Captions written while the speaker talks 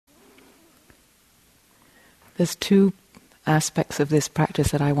There's two aspects of this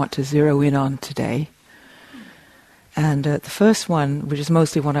practice that I want to zero in on today. And the first one, which is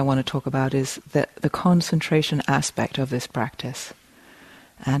mostly what I want to talk about, is the concentration aspect of this practice,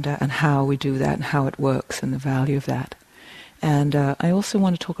 and how we do that, and how it works, and the value of that. And I also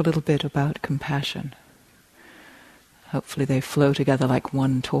want to talk a little bit about compassion. Hopefully they flow together like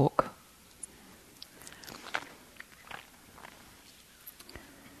one talk.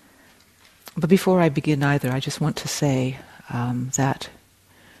 But before I begin either, I just want to say that,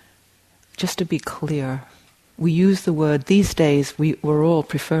 just to be clear, we use the word, these days we're all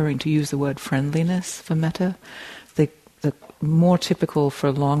preferring to use the word friendliness for metta. The more typical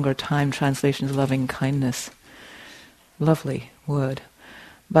for longer time translation is loving kindness. Lovely word.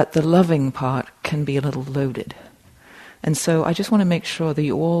 But the loving part can be a little loaded. And so I just want to make sure that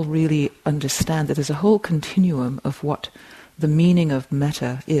you all really understand that there's a whole continuum of what the meaning of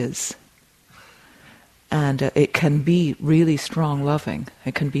metta is. And it can be really strong loving.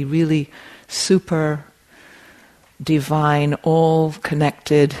 It can be really super divine,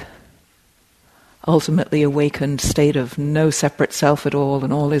 all-connected, ultimately awakened state of no separate self at all,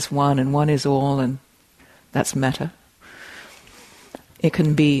 and all is one, and one is all, and that's metta. It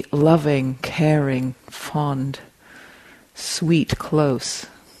can be loving, caring, fond, sweet, close,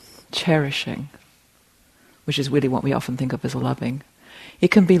 cherishing, which is really what we often think of as loving.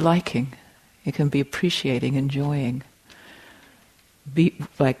 It can be liking. It can be appreciating, enjoying,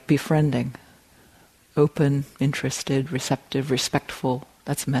 befriending, open, interested, receptive, respectful.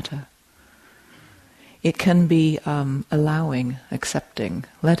 That's metta. It can be allowing, accepting,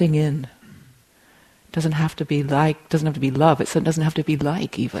 letting in. Doesn't have to be like, doesn't have to be love. It doesn't have to be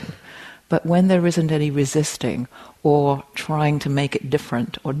like even. But when there isn't any resisting or trying to make it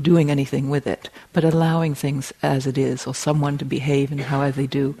different or doing anything with it, but allowing things as it is, or someone to behave in however they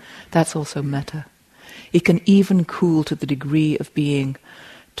do, that's also metta. It can even cool to the degree of being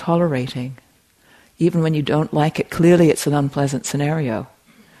tolerating. Even when you don't like it, clearly it's an unpleasant scenario.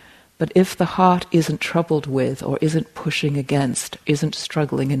 But if the heart isn't troubled with, or isn't pushing against, isn't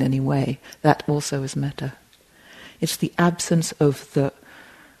struggling in any way, that also is metta. It's the absence of the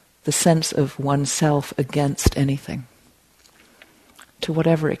sense of oneself against anything, to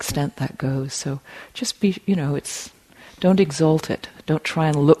whatever extent that goes. So just be, don't exalt it. Don't try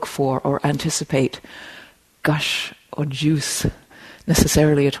and look for or anticipate gush or juice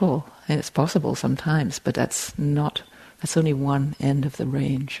necessarily at all. And it's possible sometimes, but that's only one end of the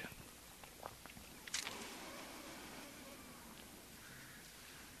range.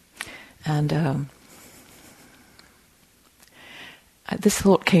 And this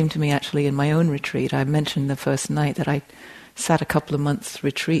thought came to me actually in my own retreat. I mentioned the first night that I sat a couple of months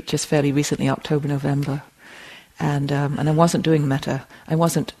retreat just fairly recently, October, November. And I wasn't doing metta. I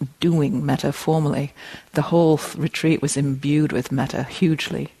wasn't doing metta formally. The whole retreat was imbued with metta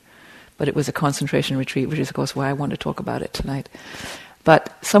hugely. But it was a concentration retreat, which is of course why I want to talk about it tonight.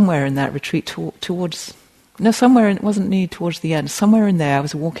 But somewhere in that retreat it wasn't near towards the end. Somewhere in there I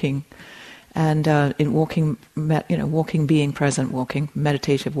was walking, and in walking, walking, being present, walking,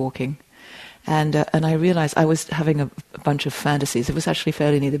 meditative walking, and I realized I was having a bunch of fantasies. It was actually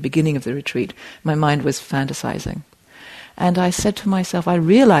fairly near the beginning of the retreat. My mind was fantasizing, and I said to myself, I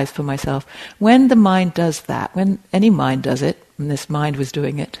realized for myself, when the mind does that, when any mind does it, and this mind was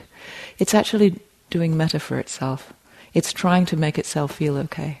doing it, it's actually doing metta for itself. It's trying to make itself feel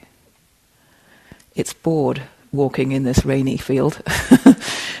okay. It's bored walking in this rainy field.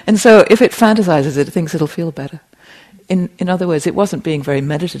 And so if it fantasizes it thinks it'll feel better. In other words, it wasn't being very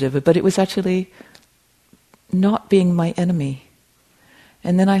meditative, but it was actually not being my enemy.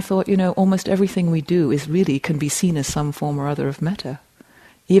 And then I thought, almost everything we do can be seen as some form or other of metta.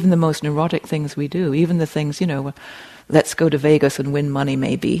 Even the most neurotic things we do, even the things, let's go to Vegas and win money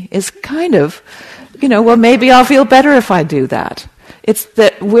maybe, is kind of, well, maybe I'll feel better if I do that. It's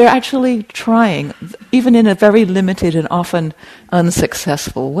that we're actually trying, even in a very limited and often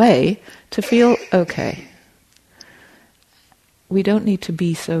unsuccessful way, to feel okay. We don't need to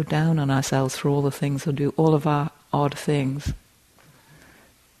be so down on ourselves for all the things or do all of our odd things.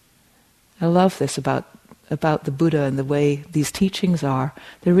 I love this about the Buddha and the way these teachings are.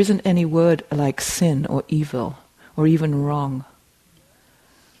 There isn't any word like sin or evil or even wrong.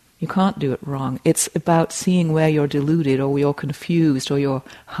 You can't do it wrong. It's about seeing where you're deluded or you're confused or you're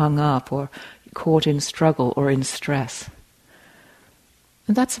hung up or caught in struggle or in stress.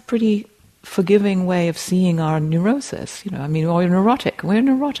 And that's a pretty forgiving way of seeing our neurosis. Or neurotic. We're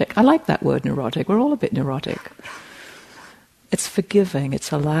neurotic. I like that word, neurotic. We're all a bit neurotic. It's forgiving,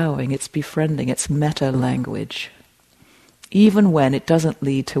 it's allowing, it's befriending, it's metta language. Even when it doesn't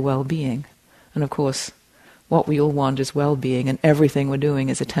lead to well-being. And of course, what we all want is well-being, and everything we're doing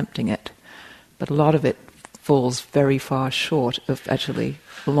is attempting it. But a lot of it falls very far short of actually,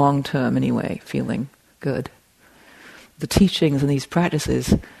 long-term anyway, feeling good. The teachings and these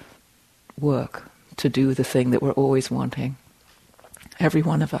practices work to do the thing that we're always wanting. Every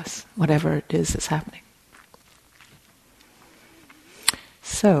one of us, whatever it is that's happening.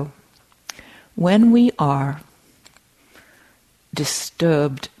 So, when we are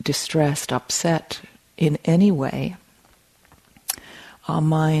disturbed, distressed, upset in any way, our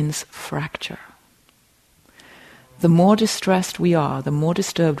minds fracture. The more distressed we are, the more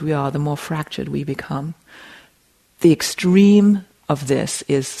disturbed we are, the more fractured we become. The extreme of this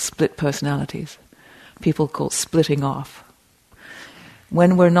is split personalities. People call it splitting off.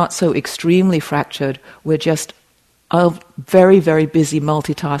 When we're not so extremely fractured, we're just very, very busy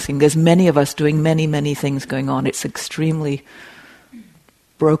multitasking. There's many of us doing many, many things going on. It's extremely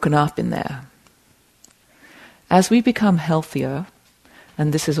broken up in there. As we become healthier,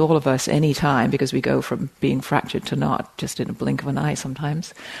 and this is all of us any time, because we go from being fractured to not, just in a blink of an eye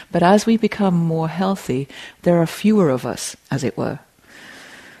sometimes. But as we become more healthy, there are fewer of us, as it were.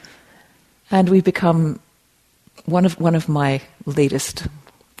 And we become, one of my latest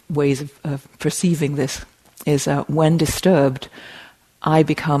ways of perceiving this is when disturbed, I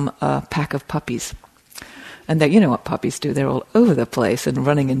become a pack of puppies. And you know what puppies do, they're all over the place and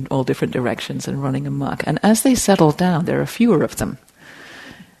running in all different directions and running amok. And as they settle down, there are fewer of them.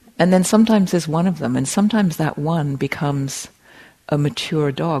 And then sometimes there's one of them, and sometimes that one becomes a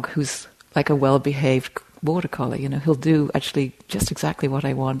mature dog who's like a well-behaved border collie. He'll do actually just exactly what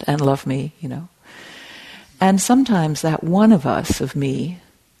I want and love me, And sometimes that one of us, of me,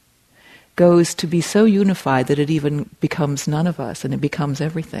 goes to be so unified that it even becomes none of us, and it becomes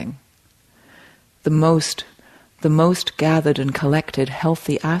everything. The most gathered and collected,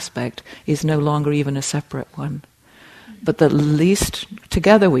 healthy aspect is no longer even a separate one. But the least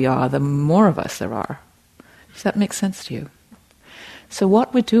together we are, the more of us there are. Does that make sense to you? So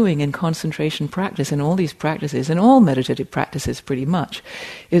what we're doing in concentration practice, in all these practices, in all meditative practices pretty much,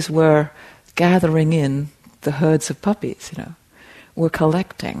 is we're gathering in the herds of puppies, We're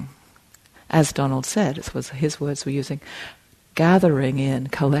collecting. As Donald said, it was his words we're using, gathering in,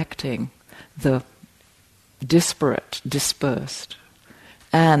 collecting the disparate, dispersed,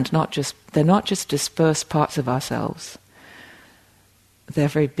 and they're not just dispersed parts of ourselves. They're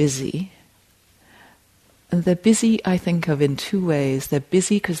very busy. And they're busy, I think of, in two ways. They're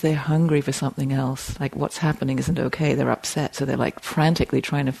busy because they're hungry for something else. Like what's happening isn't okay. They're upset, so they're like frantically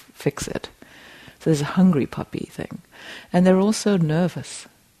trying to fix it. So there's a hungry puppy thing. And they're also nervous.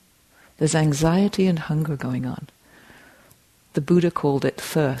 There's anxiety and hunger going on. The Buddha called it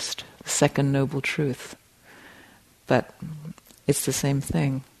thirst, the second noble truth. But it's the same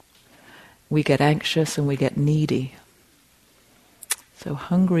thing. We get anxious and we get needy. So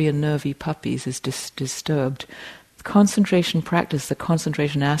hungry and nervy puppies is disturbed. The concentration practice, the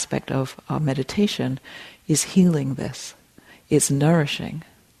concentration aspect of our meditation is healing this. It's nourishing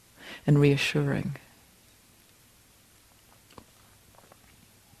and reassuring.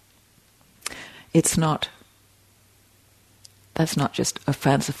 That's not just a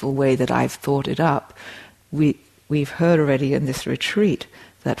fanciful way that I've thought it up. We've heard already in this retreat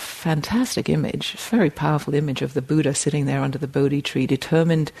that fantastic image, very powerful image of the Buddha sitting there under the Bodhi tree,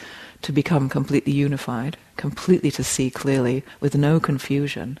 determined to become completely unified, completely to see clearly, with no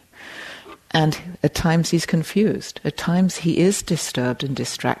confusion. And at times he's confused. At times he is disturbed and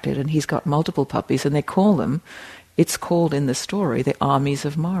distracted, and he's got multiple puppies, and it's called in the story, the armies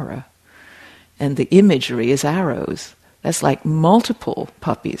of Mara. And the imagery is arrows. That's like multiple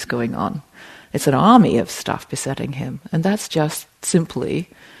puppies going on. It's an army of stuff besetting him. And that's just simply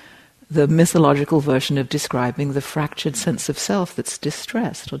the mythological version of describing the fractured sense of self that's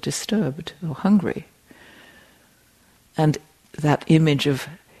distressed or disturbed or hungry. And that image of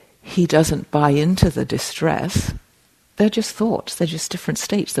he doesn't buy into the distress, they're just thoughts, they're just different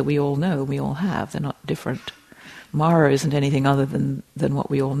states that we all know, we all have, they're not different. Mara isn't anything other than what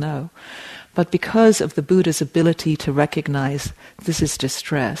we all know. But because of the Buddha's ability to recognize this is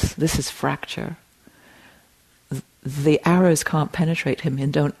distress, this is fracture, the arrows can't penetrate him,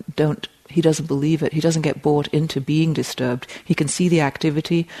 and he doesn't believe it. He doesn't get bought into being disturbed. He can see the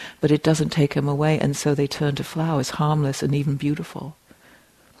activity, but it doesn't take him away, and so they turn to flowers, harmless and even beautiful.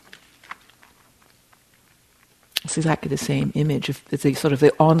 It's exactly the same image of the sort of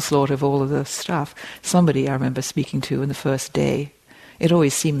the onslaught of all of the stuff. Somebody I remember speaking to in the first day. It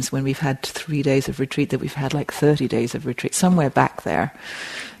always seems when we've had 3 days of retreat that we've had like 30 days of retreat. Somewhere back there,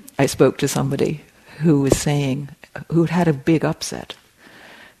 I spoke to somebody who was saying, who'd had a big upset.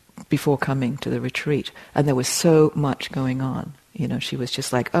 before coming to the retreat, and there was so much going on. She was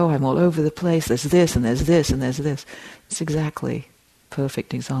just like, oh, I'm all over the place, there's this, and there's this, and there's this. It's exactly a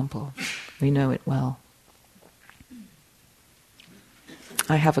perfect example. We know it well.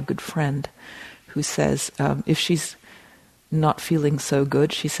 I have a good friend who says, if she's not feeling so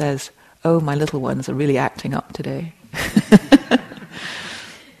good, she says, oh, my little ones are really acting up today.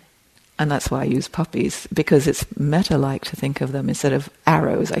 And that's why I use puppies, because it's metta-like to think of them instead of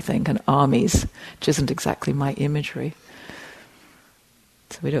arrows, I think, and armies, which isn't exactly my imagery.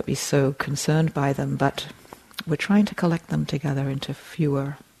 So we don't be so concerned by them, but we're trying to collect them together into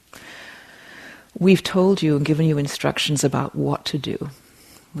fewer. We've told you and given you instructions about what to do.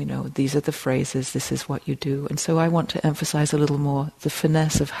 These are the phrases, this is what you do. And so I want to emphasize a little more the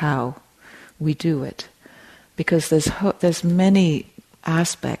finesse of how we do it. Because there's many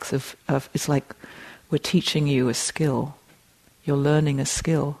aspects of it's like we're teaching you a skill. You're learning a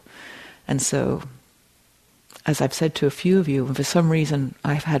skill. And so, as I've said to a few of you, and for some reason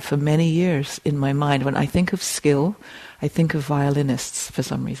I've had for many years in my mind, when I think of skill, I think of violinists for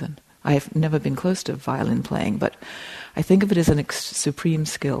some reason. I've never been close to violin playing, but I think of it as an supreme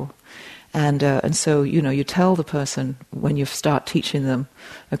skill. And so, you tell the person when you start teaching them,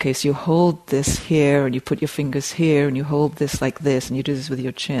 okay, so you hold this here, and you put your fingers here, and you hold this like this, and you do this with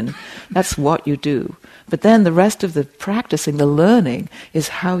your chin. That's what you do. But then the rest of the practicing, the learning, is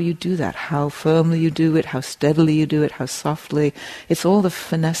how you do that, how firmly you do it, how steadily you do it, how softly. It's all the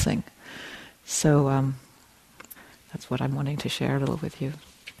finessing. So that's what I'm wanting to share a little with you.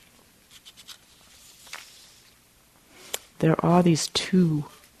 There are these two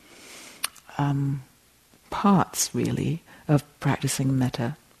parts, really, of practicing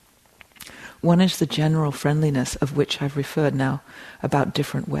metta. One is the general friendliness, of which I've referred now about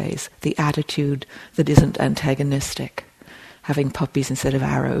different ways. The attitude that isn't antagonistic, having puppies instead of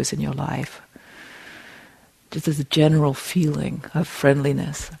arrows in your life. Just as a general feeling of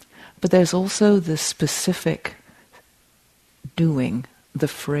friendliness. But there's also the specific doing, the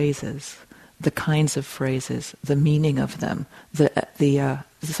phrases, the kinds of phrases, the meaning of them, the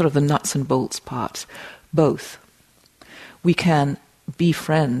sort of the nuts and bolts parts, both. We can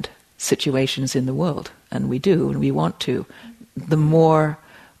befriend situations in the world, and we do, and we want to. The more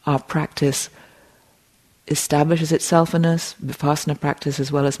our practice establishes itself in us, vipassana practice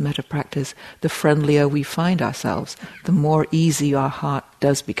as well as metta practice, the friendlier we find ourselves, the more easy our heart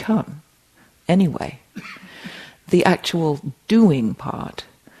does become. Anyway, the actual doing part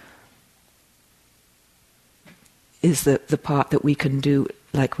is the part that we can do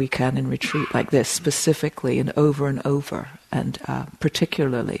like we can in retreat, like this, specifically and over, and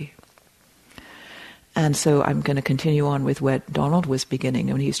particularly. And so I'm going to continue on with where Donald was beginning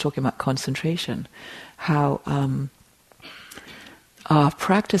when he was talking about concentration, how our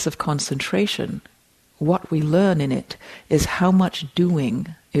practice of concentration, what we learn in it is how much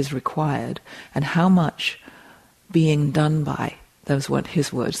doing is required and how much being done by. Those weren't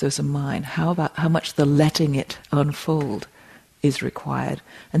his words, those are mine. How much the letting it unfold is required.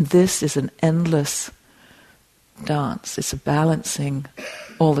 And this is an endless dance. It's a balancing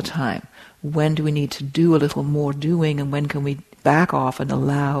all the time. When do we need to do a little more doing, and when can we back off and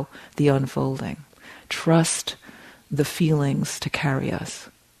allow the unfolding? Trust the feelings to carry us.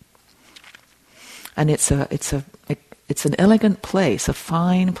 And it's an elegant place, a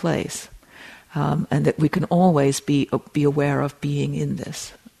fine place. And that we can always be aware of being in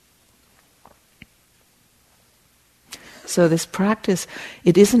this. So this practice,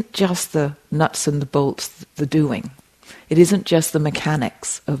 it isn't just the nuts and the bolts, the doing. It isn't just the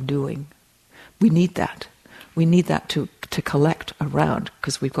mechanics of doing. We need that. We need that to collect around,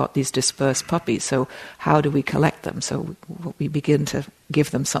 because we've got these dispersed puppies. So how do we collect them? So we begin to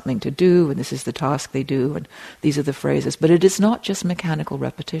give them something to do, and this is the task they do, and these are the phrases. But it is not just mechanical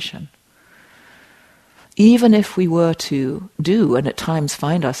repetition. Even if we were to do, and at times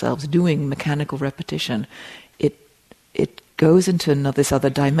find ourselves doing mechanical repetition, it goes into this other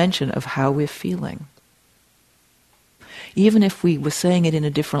dimension of how we're feeling. Even if we were saying it in a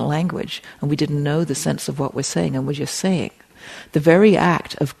different language, and we didn't know the sense of what we're saying, and we're just saying, the very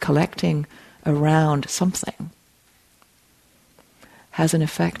act of collecting around something has an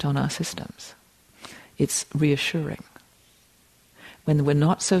effect on our systems. It's reassuring. When we're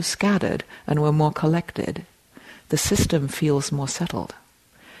not so scattered and we're more collected, the system feels more settled.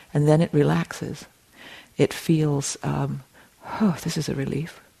 And then it relaxes. It feels, this is a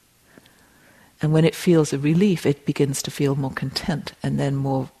relief. And when it feels a relief, it begins to feel more content, and then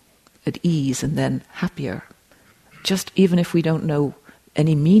more at ease, and then happier. Just even if we don't know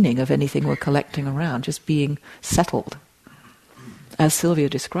any meaning of anything we're collecting around, just being settled. as Sylvia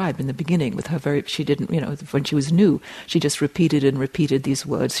described in the beginning, with her she didn't, when she was new, she just repeated and repeated these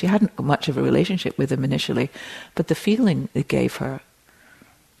words. She hadn't much of a relationship with them initially, but the feeling it gave her,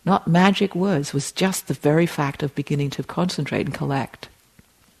 not magic words, was just the very fact of beginning to concentrate and collect.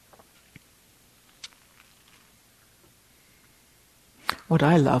 What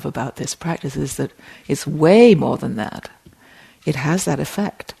I love about this practice is that it's way more than that. It has that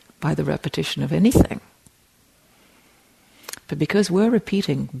effect by the repetition of anything. But because we're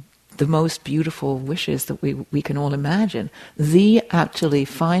repeating the most beautiful wishes that we can all imagine, the actually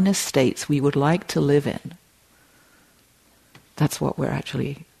finest states we would like to live in, that's what we're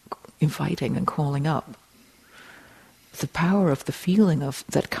actually inviting and calling up. The power of the feeling of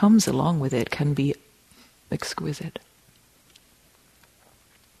that comes along with it can be exquisite.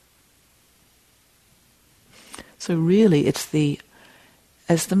 So really as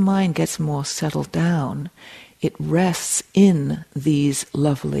the mind gets more settled down, it rests in these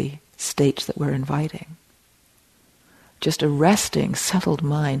lovely states that we're inviting. Just a resting, settled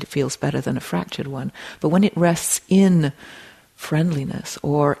mind feels better than a fractured one. But when it rests in friendliness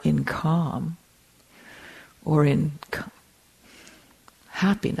or in calm or in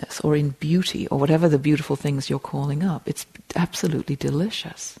happiness or in beauty or whatever the beautiful things you're calling up, it's absolutely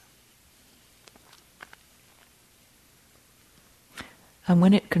delicious. And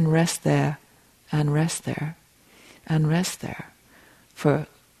when it can rest there and rest there and rest there for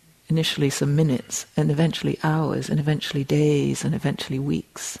initially some minutes and eventually hours and eventually days and eventually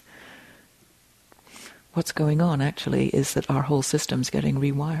weeks, what's going on actually is that our whole system's getting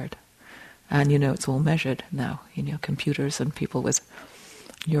rewired. And it's all measured now. Computers and people with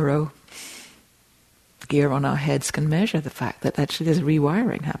neuro gear on our heads can measure the fact that actually there's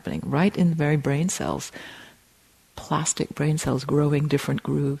rewiring happening right in the very brain cells. Plastic brain cells growing different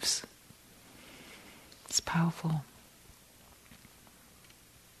grooves. It's powerful.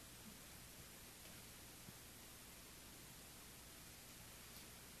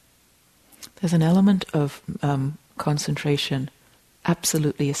 There's an element of concentration,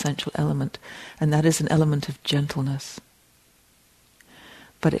 absolutely essential element, and that is an element of gentleness.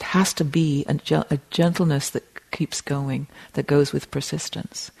 But it has to be a gentleness that keeps going, that goes with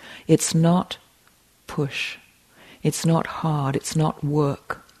persistence. It's not push. It's not hard, it's not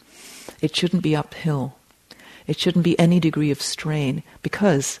work. It shouldn't be uphill. It shouldn't be any degree of strain,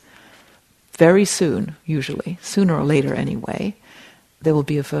 because very soon, usually, sooner or later anyway, there will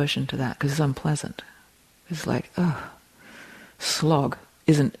be aversion to that, because it's unpleasant. It's like, slog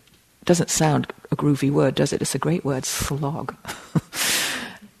doesn't sound a groovy word, does it? It's a great word, slog.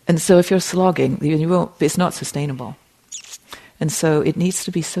 And so if you're slogging, it's not sustainable. And so it needs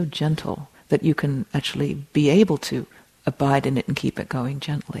to be so gentle that you can actually be able to abide in it and keep it going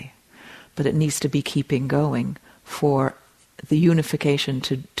gently. But it needs to be keeping going for the unification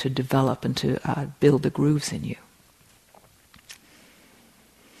to develop and to build the grooves in you.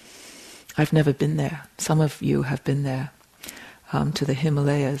 I've never been there. Some of you have been there, to the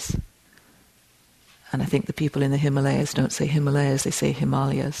Himalayas. And I think the people in the Himalayas don't say Himalayas, they say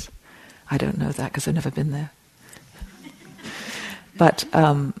Himalayas. I don't know that because I've never been there. But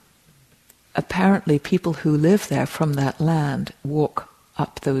apparently people who live there from that land walk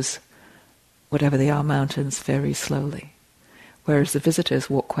up those, whatever they are, mountains very slowly. Whereas the visitors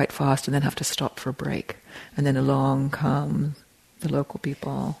walk quite fast and then have to stop for a break. And then along come the local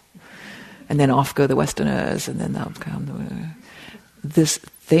people. And then off go the Westerners, and then they'll come.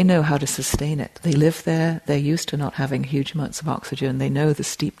 They know how to sustain it. They live there, they're used to not having huge amounts of oxygen, they know the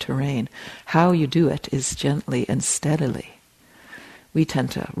steep terrain. How you do it is gently and steadily. We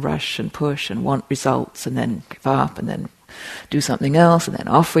tend to rush and push and want results and then give up and then do something else and then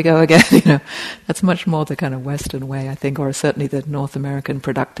off we go again. That's much more the kind of Western way, I think, or certainly the North American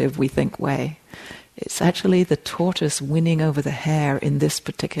productive we think way. It's actually the tortoise winning over the hare in this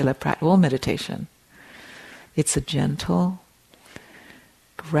particular practical meditation. It's a gentle,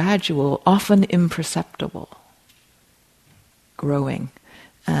 gradual, often imperceptible growing.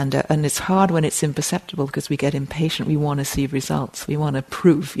 And it's hard when it's imperceptible because we get impatient. We want to see results. We want to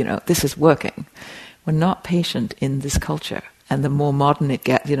prove, this is working. We're not patient in this culture. And the more modern it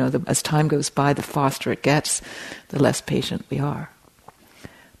gets, as time goes by, the faster it gets, the less patient we are.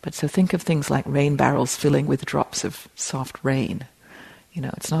 But so think of things like rain barrels filling with drops of soft rain.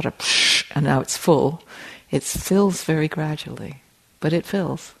 It's not a psh, and now it's full. It fills very gradually, but it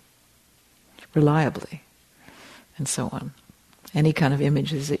fills reliably, and so on. Any kind of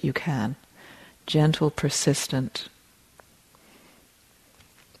images that you can. Gentle, persistent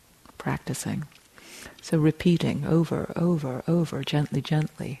practicing. So repeating over,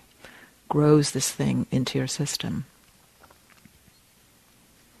 gently, grows this thing into your system.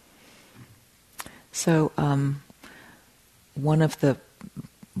 So one of the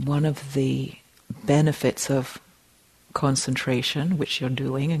benefits of concentration, which you're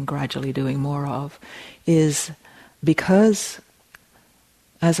doing and gradually doing more of, is because,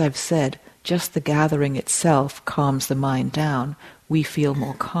 as I've said, just the gathering itself calms the mind down. We feel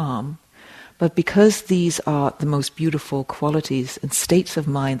more calm. But because these are the most beautiful qualities and states of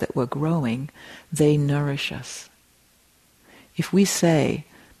mind that we're growing, they nourish us. If we say,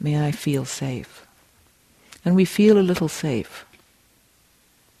 "May I feel safe," and we feel a little safe,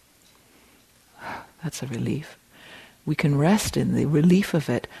 that's a relief. We can rest in the relief of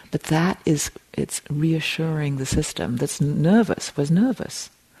it, but it's reassuring the system that's nervous, was nervous.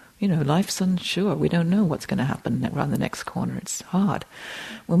 Life's unsure. We don't know what's going to happen around the next corner. It's hard.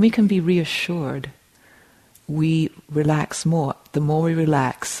 When we can be reassured, we relax more. The more we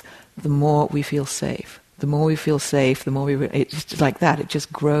relax, the more we feel safe. The more we feel safe, the more it's just like that. It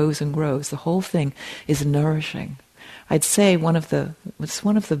just grows and grows. The whole thing is nourishing. I'd say it's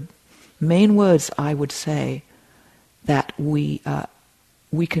one of the main words I would say that we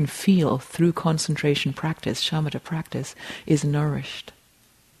can feel through concentration practice, shamatha practice, is nourished.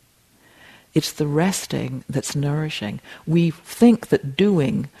 It's the resting that's nourishing. We think that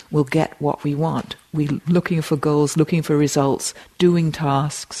doing will get what we want. We're looking for goals, looking for results, doing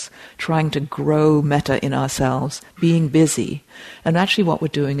tasks, trying to grow metta in ourselves, being busy. And actually what we're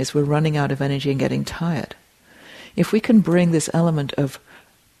doing is we're running out of energy and getting tired. If we can bring this element of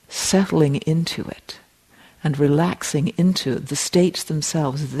settling into it and relaxing into the states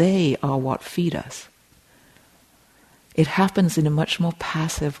themselves, they are what feed us. It happens in a much more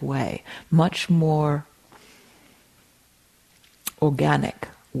passive way, much more organic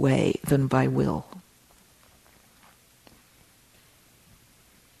way than by will.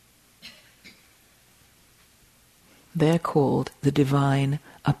 They're called the divine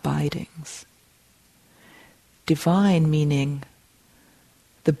abidings. Divine meaning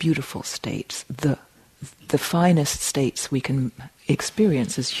the beautiful states, the finest states we can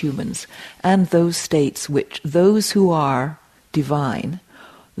experience as humans, and those states which those who are divine,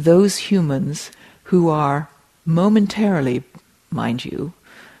 those humans who are momentarily, mind you,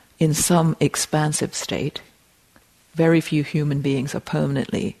 in some expansive state. Very few human beings are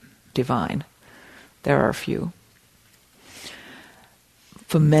permanently divine. There are a few.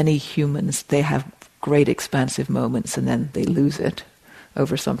 For many humans, they have great expansive moments and then they lose it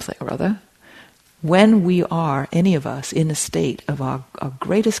over something or other. When we are, any of us, in a state of our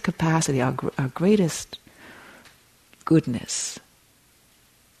greatest capacity, our greatest goodness,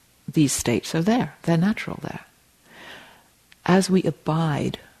 these states are there. They're natural there. As we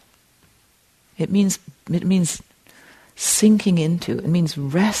abide, it means sinking into, it means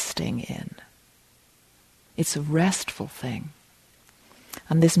resting in. It's a restful thing.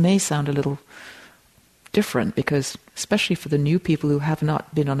 And this may sound a little different because, especially for the new people who have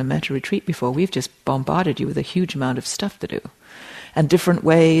not been on a metta retreat before, we've just bombarded you with a huge amount of stuff to do. And different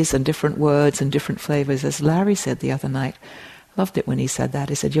ways and different words and different flavors. As Larry said the other night, I loved it when he said that.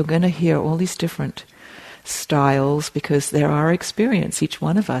 He said, you're going to hear all these different styles because they're our experience. Each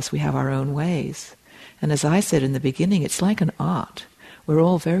one of us, we have our own ways. And as I said in the beginning, it's like an art. We're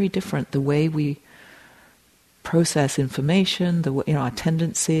all very different. The way we process information, our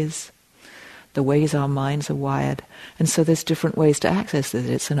tendencies, the ways our minds are wired. And so there's different ways to access it.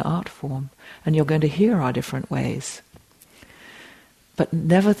 It's an art form. And you're going to hear our different ways. But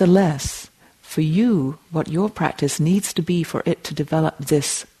nevertheless, for you, what your practice needs to be for it to develop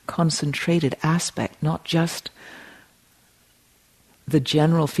this concentrated aspect, not just the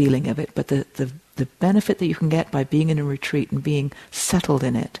general feeling of it, but the benefit that you can get by being in a retreat and being settled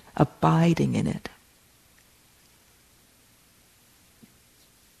in it, abiding in it.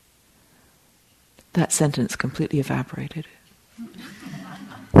 That sentence completely evaporated.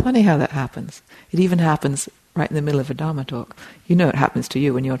 Funny how that happens. It even happens right in the middle of a Dharma talk. You know it happens to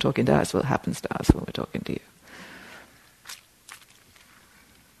you when you're talking to us. Well, it happens to us when we're talking to you.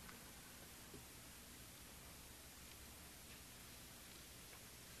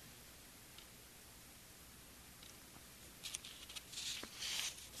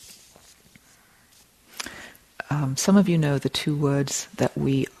 Some of you know the two words that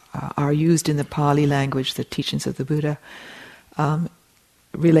we are used in the Pali language, the teachings of the Buddha,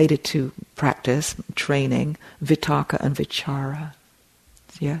 related to practice, training, vitakka and vichara.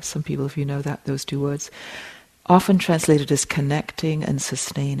 Yeah, some people of you know those two words. Often translated as connecting and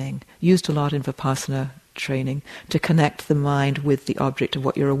sustaining. Used a lot in Vipassana training to connect the mind with the object of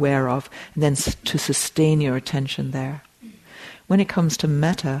what you're aware of, and then to sustain your attention there. When it comes to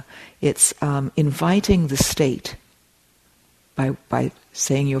metta, it's inviting the state by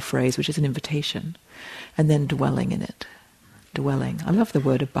saying your phrase, which is an invitation, and then dwelling in it. Dwelling. I love the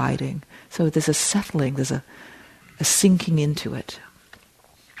word abiding. So there's a settling, there's a sinking into it.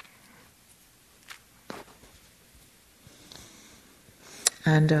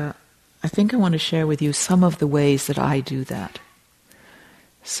 And I think I want to share with you some of the ways that I do that.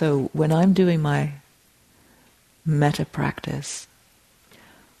 So when I'm doing my metta practice,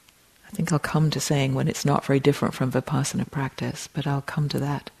 I think I'll come to saying when it's not very different from Vipassana practice, but I'll come to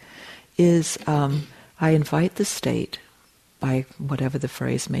that, is I invite the state, by whatever the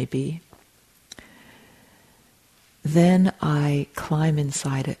phrase may be, then I climb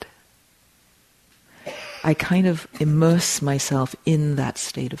inside it. I kind of immerse myself in that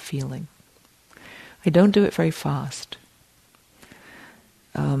state of feeling. I don't do it very fast.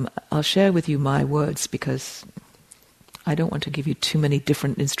 I'll share with you my words because I don't want to give you too many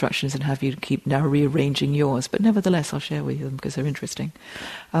different instructions and have you keep now rearranging yours, but nevertheless I'll share with you them because they're interesting.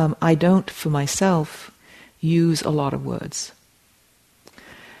 I don't, for myself, use a lot of words.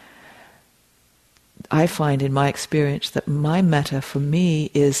 I find in my experience that my metta for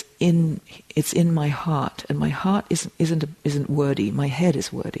me it's in my heart, and my heart isn't wordy. My head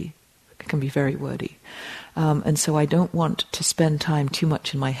is wordy. It can be very wordy. And so I don't want to spend time too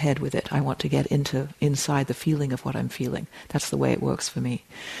much in my head with it. I want to get inside the feeling of what I'm feeling. That's the way it works for me.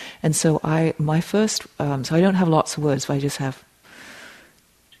 And so so I don't have lots of words, but I just have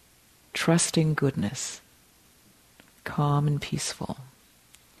trusting goodness, calm and peaceful,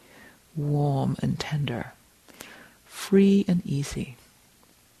 warm and tender, free and easy.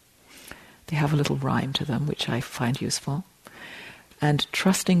 They have a little rhyme to them, which I find useful. And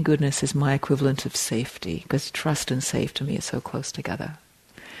trusting goodness is my equivalent of safety, because trust and safe to me are so close together.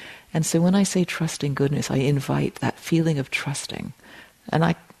 And so when I say trusting goodness, I invite that feeling of trusting.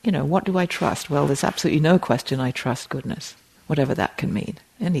 And what do I trust? Well, there's absolutely no question I trust goodness, whatever that can mean.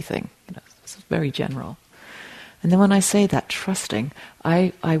 Anything. It's very general. And then when I say that trusting,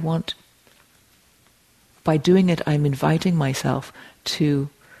 I want, by doing it, I'm inviting myself to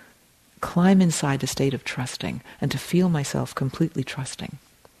climb inside the state of trusting and to feel myself completely trusting.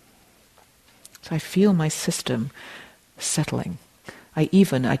 So I feel my system settling. I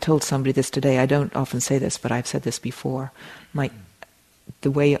told somebody this today, I don't often say this, but I've said this before,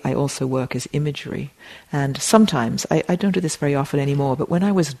 the way I also work is imagery. And sometimes, I don't do this very often anymore, but when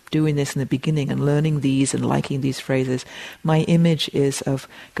I was doing this in the beginning and learning these and liking these phrases, my image is of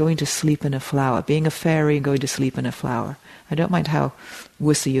going to sleep in a flower, being a fairy and going to sleep in a flower. I don't mind how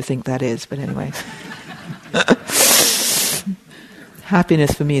wussy you think that is, but anyway.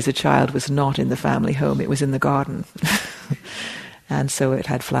 Happiness for me as a child was not in the family home, it was in the garden. And so it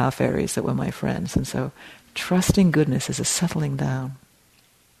had flower fairies that were my friends. And so trusting goodness is a settling down.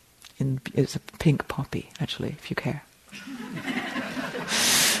 It's a pink poppy, actually, if you care.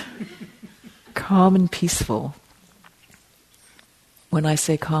 Calm and peaceful. When I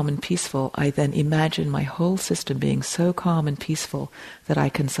say calm and peaceful, I then imagine my whole system being so calm and peaceful that I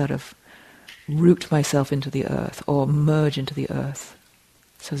can sort of root myself into the earth or merge into the earth.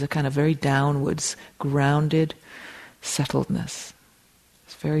 So it's a kind of very downwards, grounded settledness.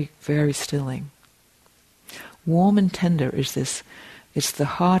 It's very, very stilling. Warm and tender is this. It's the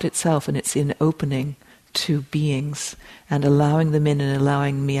heart itself, and it's in opening to beings and allowing them in and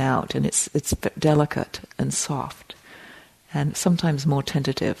allowing me out. And it's delicate and soft, and sometimes more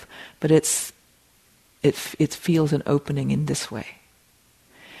tentative. But it feels an opening in this way.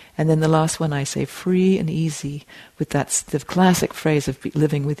 And then the last one I say, free and easy, with the classic phrase of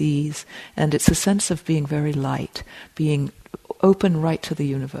living with ease. And it's a sense of being very light, being open right to the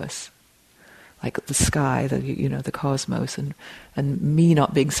universe. Like the sky, the cosmos, and me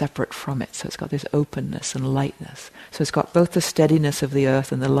not being separate from it. So it's got this openness and lightness. So it's got both the steadiness of the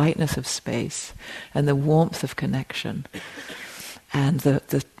earth and the lightness of space, and the warmth of connection, and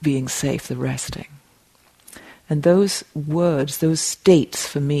the being safe, the resting. And those words, those states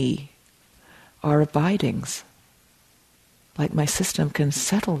for me, are abidings. Like my system can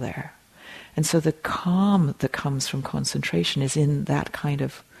settle there. And so the calm that comes from concentration is in that kind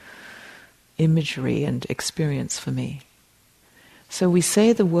of imagery and experience for me. So we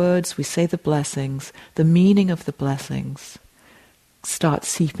say the words, we say the blessings, the meaning of the blessings starts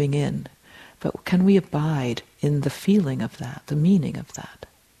seeping in. But can we abide in the feeling of that, the meaning of that?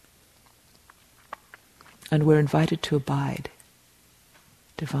 And we're invited to abide.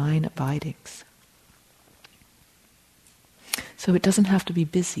 Divine abidings. So it doesn't have to be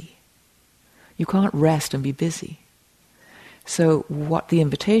busy. You can't rest and be busy. So what the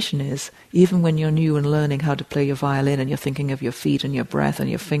invitation is, even when you're new and learning how to play your violin and you're thinking of your feet and your breath and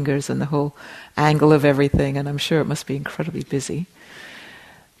your fingers and the whole angle of everything, and I'm sure it must be incredibly busy,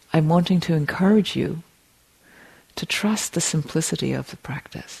 I'm wanting to encourage you to trust the simplicity of the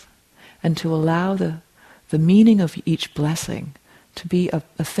practice and to allow the meaning of each blessing to be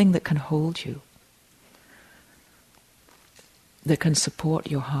a thing that can hold you, that can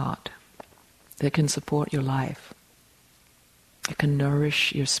support your heart, that can support your life. It can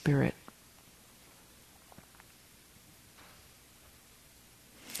nourish your spirit.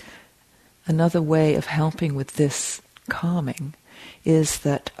 Another way of helping with this calming is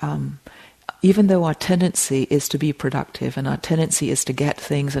that even though our tendency is to be productive and our tendency is to get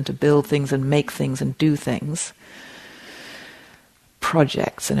things and to build things and make things and do things,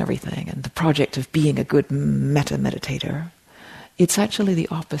 projects and everything, and the project of being a good metta meditator, it's actually the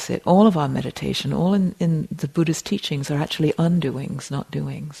opposite. All of our meditation, all in the Buddha's teachings are actually undoings, not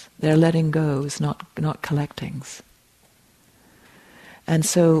doings. They're letting goes, not collectings. And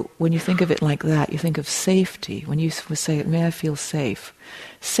so when you think of it like that, you think of safety. When you say, may I feel safe?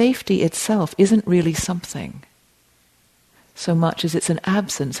 Safety itself isn't really something so much as it's an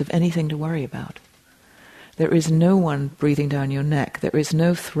absence of anything to worry about. There is no one breathing down your neck. There is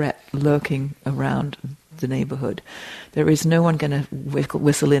no threat lurking around the neighborhood. There is no one going to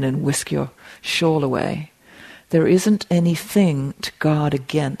whistle in and whisk your shawl away. There isn't anything to guard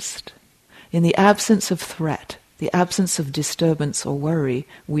against. In the absence of threat, the absence of disturbance or worry,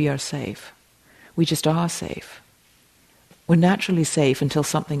 we are safe. We just are safe. We're naturally safe until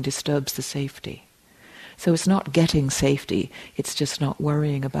something disturbs the safety. So it's not getting safety, it's just not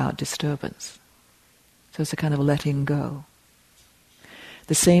worrying about disturbance. So it's a kind of letting go.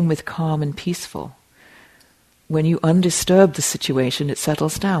 The same with calm and peaceful. When you undisturb the situation, it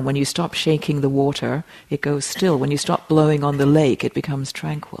settles down. When you stop shaking the water, it goes still. When you stop blowing on the lake, it becomes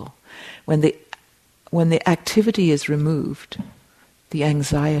tranquil. When the activity is removed, the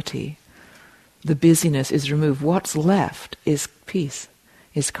anxiety, the busyness is removed, what's left is peace,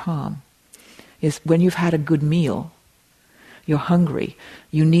 is calm. Is when you've had a good meal, you're hungry,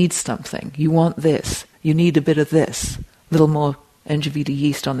 you need something, you want this, you need a bit of this, a little more Angivita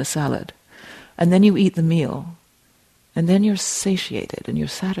yeast on the salad. And then you eat the meal, and then you're satiated and you're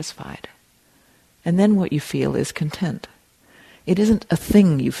satisfied. And then what you feel is content. It isn't a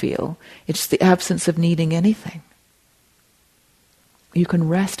thing you feel, it's the absence of needing anything. You can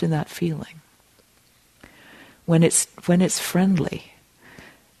rest in that feeling. When it's friendly,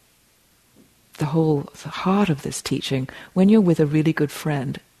 the heart of this teaching, when you're with a really good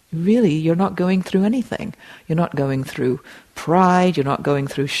friend, really you're not going through anything. You're not going through pride, you're not going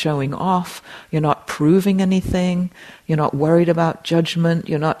through showing off, you're not proving anything, you're not worried about judgment,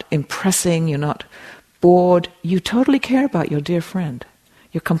 you're not impressing, you're not bored. You totally care about your dear friend.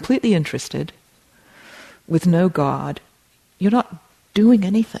 You're completely interested, with no guard. You're not doing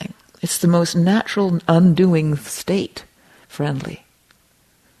anything. It's the most natural undoing state, friendly.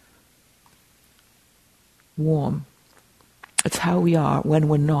 Warm. It's how we are when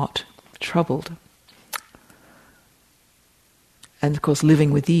we're not troubled. And of course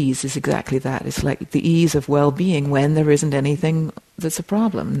living with ease is exactly that. It's like the ease of well-being when there isn't anything that's a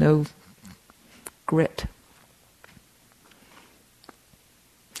problem, no grit.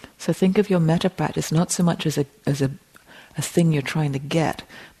 So think of your metta practice not so much as a thing you're trying to get,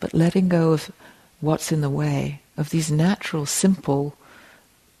 but letting go of what's in the way, of these natural, simple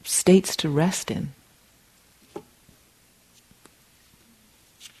states to rest in.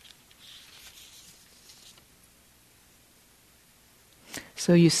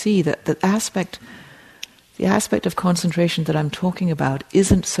 So you see that the aspect of concentration that I'm talking about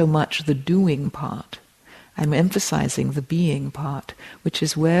isn't so much the doing part. I'm emphasizing the being part, which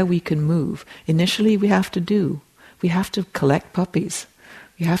is where we can move. Initially we have to do. We have to collect puppies.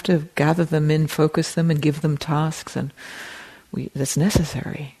 We have to gather them in, focus them, and give them tasks, and that's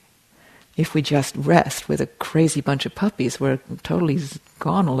necessary. If we just rest with a crazy bunch of puppies, we're totally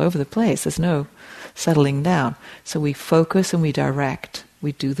gone all over the place. There's no settling down. So we focus and we direct.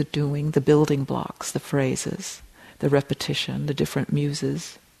 We do the doing, the building blocks, the phrases, the repetition, the different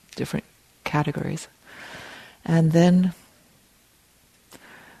muses, different categories. And then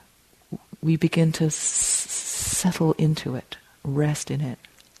we begin to settle into it, rest in it.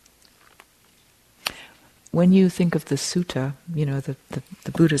 When you think of the sutta,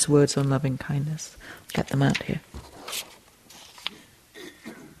 the Buddha's words on loving kindness, get them out here.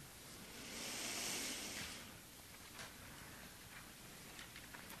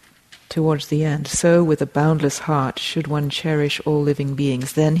 towards the end. So with a boundless heart should one cherish all living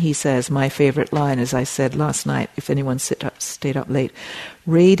beings. Then he says, my favorite line, as I said last night, if anyone stayed up late,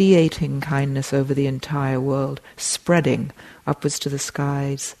 radiating kindness over the entire world, spreading upwards to the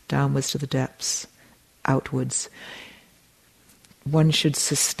skies, downwards to the depths, outwards. One should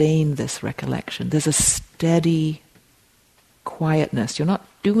sustain this recollection. There's a steady quietness. You're not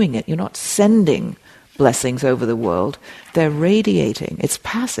doing it. You're not sending blessings over the world. They're radiating. It's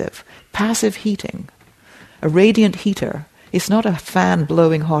passive heating. A radiant heater is not a fan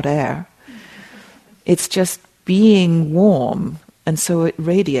blowing hot air. It's just being warm, and so it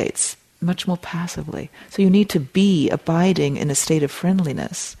radiates much more passively. So you need to be abiding in a state of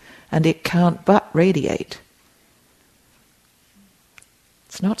friendliness, and it can't but radiate.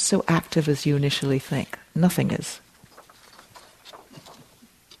 It's not so active as you initially think. Nothing is.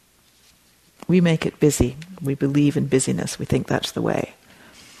 We make it busy. We believe in busyness. We think that's the way.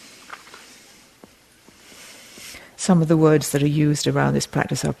 Some of the words that are used around this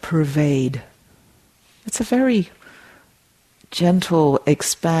practice are pervade. It's a very gentle,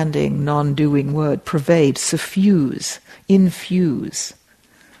 expanding, non-doing word. Pervade, suffuse, infuse.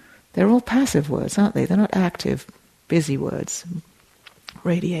 They're all passive words, aren't they? They're not active, busy words.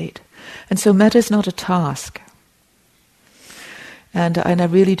 Radiate. And so metta is not a task. And I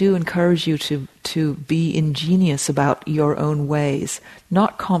really do encourage you to be ingenious about your own ways.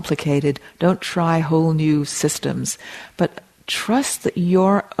 Not complicated. Don't try whole new systems. But trust that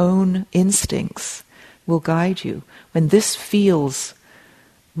your own instincts will guide you. When this feels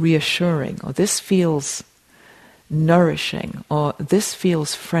reassuring, or this feels nourishing, or this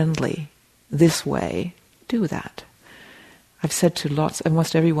feels friendly, this way, do that. I've said to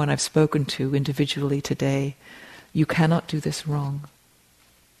almost everyone I've spoken to individually today, you cannot do this wrong.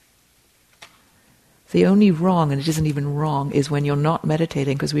 The only wrong, and it isn't even wrong, is when you're not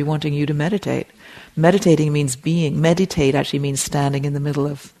meditating because we're wanting you to meditate. Meditating means being. Meditate actually means standing in the middle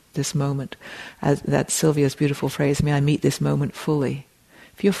of this moment. That's Sylvia's beautiful phrase, may I meet this moment fully.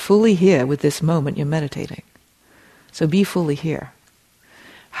 If you're fully here with this moment, you're meditating. So be fully here.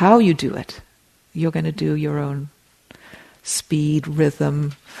 How you do it, you're going to do your own speed,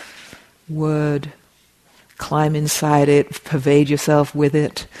 rhythm, word, climb inside it, pervade yourself with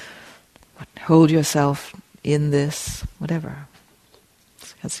it, hold yourself in this, whatever.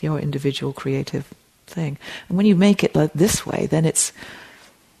 That's your individual creative thing. And when you make it like this way, then it's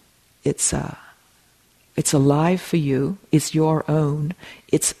alive for you. It's your own.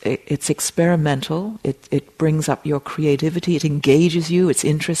 It's experimental. It brings up your creativity. It engages you. It's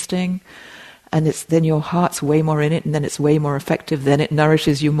interesting. And then your heart's way more in it, and then it's way more effective. Then it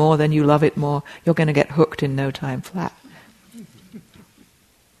nourishes you more. Then you love it more. You're going to get hooked in no time flat.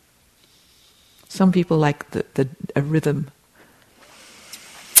 Some people like a rhythm.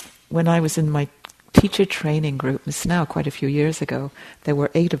 When I was in my teacher training group, it's now quite a few years ago, there were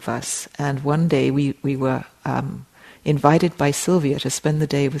 8 of us, and one day we were invited by Sylvia to spend the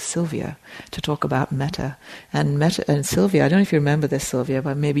day with Sylvia to talk about metta. And Sylvia, I don't know if you remember this, Sylvia,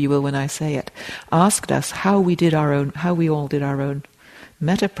 but maybe you will when I say it, asked us how we all did our own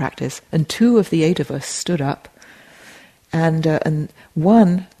metta practice. And 2 of the 8 of us stood up, and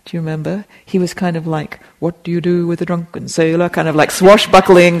one, do you remember? He was kind of like, "What do you do with a drunken sailor?" Kind of like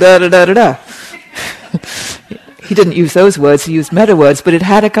swashbuckling, da da da da da. He didn't use those words, he used metta words, but it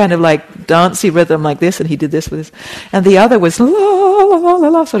had a kind of like dancey rhythm like this, and he did this with this. And the other was la la la la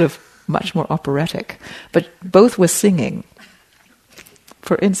la, sort of much more operatic. But both were singing,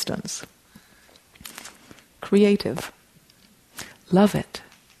 for instance. Creative. Love it.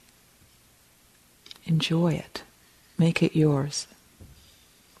 Enjoy it. Make it yours.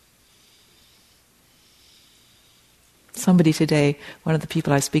 Somebody today, one of the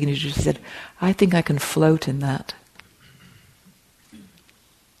people I was speaking to, just said, "I think I can float in that."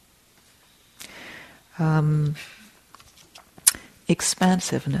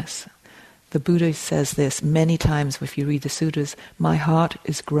 Expansiveness. The Buddha says this many times if you read the sutras, "My heart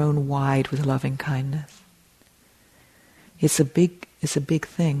is grown wide with loving kindness." It's a big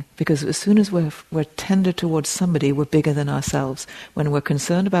thing, because as soon as we're tender towards somebody, we're bigger than ourselves. When we're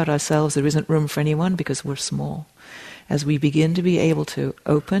concerned about ourselves, there isn't room for anyone because we're small. As we begin to be able to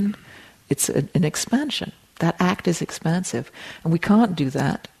open, it's an expansion. That act is expansive. And we can't do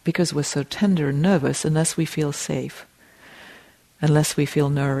that because we're so tender and nervous unless we feel safe, unless we feel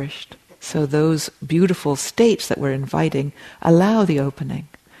nourished. So those beautiful states that we're inviting allow the opening.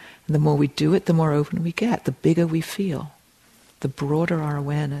 And the more we do it, the more open we get, the bigger we feel, the broader our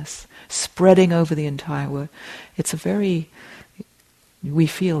awareness, spreading over the entire world. We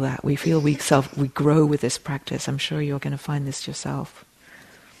feel that. We feel we grow with this practice. I'm sure you're going to find this yourself.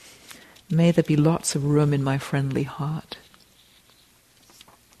 May there be lots of room in my friendly heart.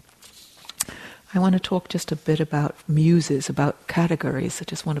 I want to talk just a bit about muses, about categories. I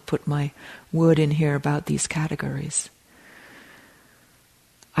just want to put my word in here about these categories.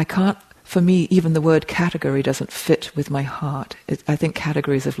 For me, even the word category doesn't fit with my heart. I think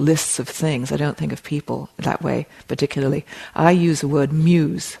categories of lists of things. I don't think of people that way particularly. I use the word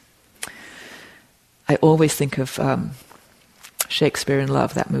muse. I always think of Shakespeare in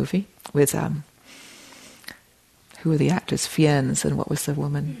Love, that movie, with, who were the actors? Fiennes, and what was the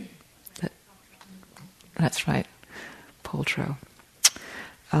woman? That's right, Paltrow.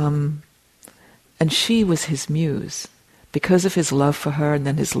 And she was his muse. Because of his love for her and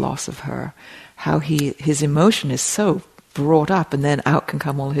then his loss of her, how his emotion is so brought up, and then out can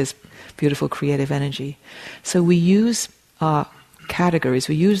come all his beautiful creative energy. So we use our categories,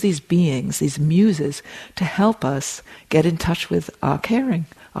 we use these beings, these muses, to help us get in touch with our caring,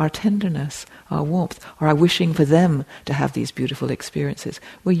 our tenderness, our warmth, or our wishing for them to have these beautiful experiences.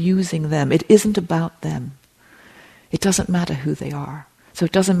 We're using them. It isn't about them. It doesn't matter who they are. So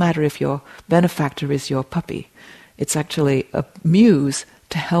it doesn't matter if your benefactor is your puppy. It's actually a muse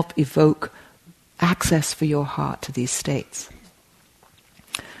to help evoke access for your heart to these states.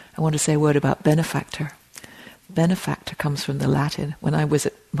 I want to say a word about benefactor. Benefactor comes from the Latin. When I was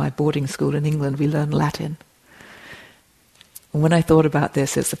at my boarding school in England, we learned Latin. And when I thought about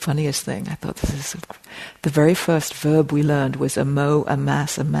this, it's the funniest thing. I thought, the very first verb we learned was amo,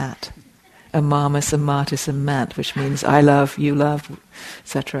 amas, amat. Amamus, amatis, amant, which means I love, you love,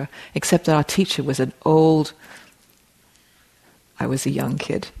 etc. Except that our teacher was I was a young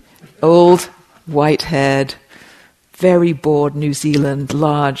kid, old, white-haired, very bored New Zealand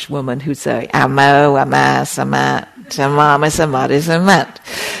large woman who'd say, amo, amas, amat, amamus, amatis, amant.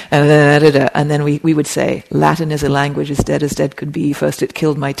 And then we would say, Latin is a language as dead could be. First it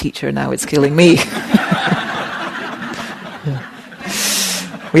killed my teacher, now it's killing me.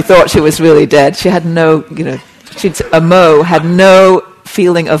 We thought she was really dead. She had no, amo had no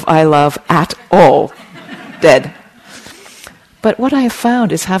feeling of I love at all. Dead. But what I have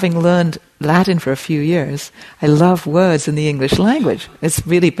found is, having learned Latin for a few years, I love words in the English language. It's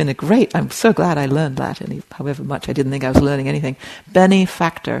really been I'm so glad I learned Latin, however much I didn't think I was learning anything.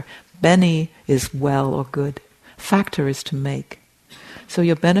 Benefactor. Bene is well or good. Factor is to make. So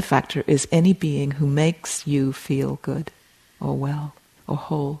your benefactor is any being who makes you feel good or well or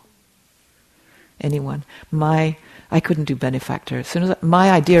whole. Anyone. I couldn't do benefactor.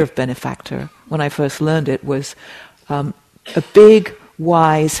 My idea of benefactor, when I first learned it, was a big,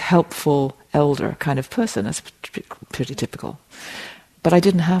 wise, helpful elder kind of person. That's pretty typical. But I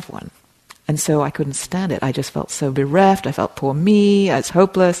didn't have one. And so I couldn't stand it. I just felt so bereft. I felt poor me. I was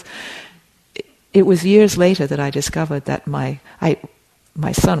hopeless. It was years later that I discovered that my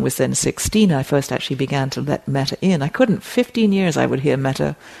son was then 16. I first actually began to let Metta in. 15 years I would hear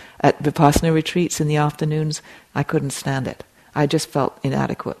Metta at Vipassana retreats in the afternoons. I couldn't stand it. I just felt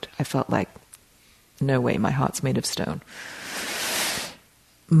inadequate. I felt like, no way, my heart's made of stone.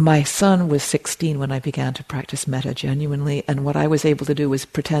 My son was 16 when I began to practice Metta genuinely, and what I was able to do was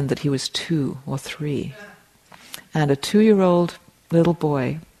pretend that he was 2 or 3. And a 2-year-old little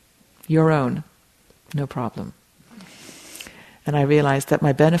boy, your own, no problem. And I realized that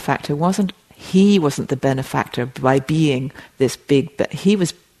my benefactor wasn't the benefactor by being this big, he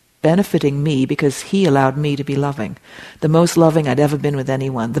was benefiting me because he allowed me to be loving. The most loving I'd ever been with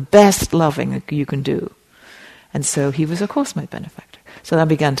anyone. The best loving you can do. And so he was, of course, my benefactor. So I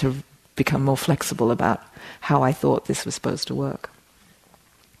began to become more flexible about how I thought this was supposed to work.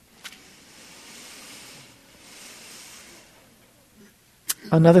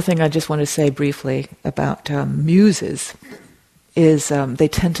 Another thing I just want to say briefly about muses is they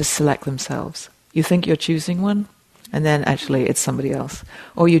tend to select themselves. You think you're choosing one, and then actually it's somebody else.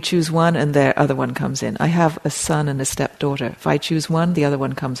 Or you choose one and the other one comes in. I have a son and a stepdaughter. If I choose one, the other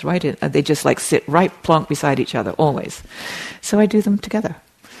one comes right in. They just sit right plonk beside each other, always. So I do them together.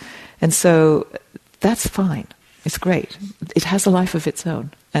 And so that's fine. It's great. It has a life of its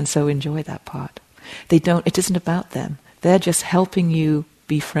own. And so enjoy that part. It isn't about them. They're just helping you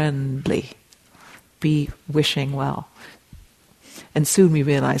be friendly, be wishing well. And soon we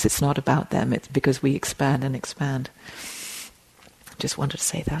realize it's not about them, it's because we expand and expand. Just wanted to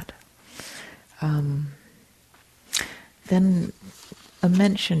say that. Then a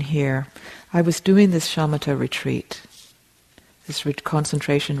mention here. I was doing this shamatha retreat, this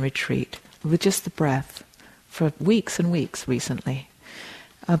concentration retreat, with just the breath, for weeks and weeks recently.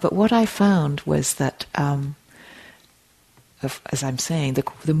 But what I found was that, as I'm saying,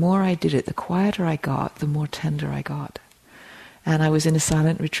 the more I did it, the quieter I got, the more tender I got. And I was in a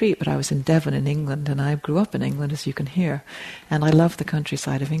silent retreat, but I was in Devon in England, and I grew up in England, as you can hear. And I love the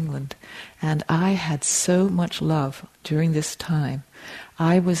countryside of England. And I had so much love during this time.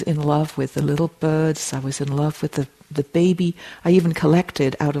 I was in love with the little birds. I was in love with the baby. I even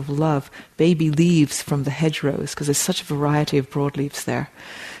collected, out of love, baby leaves from the hedgerows, because there's such a variety of broadleaves there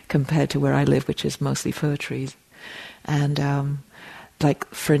compared to where I live, which is mostly fir trees. And like,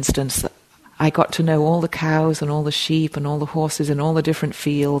 for instance, I got to know all the cows and all the sheep and all the horses in all the different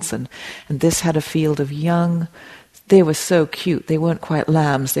fields, and this had a field of young. They were so cute. They weren't quite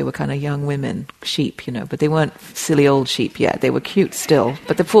lambs. They were kind of young women, sheep, but they weren't silly old sheep yet. They were cute still,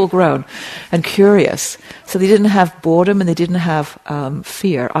 but they're full grown and curious. So they didn't have boredom and they didn't have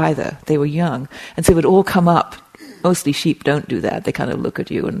fear either. They were young. And so they would all come up. Mostly sheep don't do that. They kind of look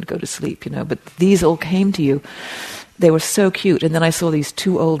at you and go to sleep, But these all came to you. They were so cute. And then I saw these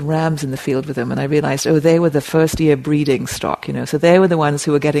 2 old rams in the field with them, and I realized, they were the first year breeding stock, So they were the ones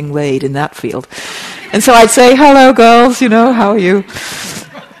who were getting laid in that field. And so I'd say, hello girls, how are you?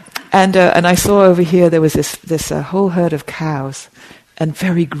 And I saw over here there was this whole herd of cows and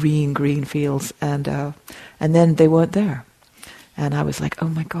very green fields, and then they weren't there. And I was like, oh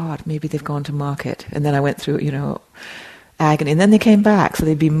my God, maybe they've gone to market. And then I went through, agony. And then they came back, so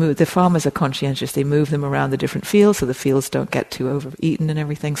they'd be moved. The farmers are conscientious. They move them around the different fields so the fields don't get too overeaten and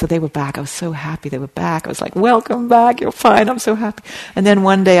everything. So they were back. I was so happy they were back. I was like, welcome back, you're fine, I'm so happy. And then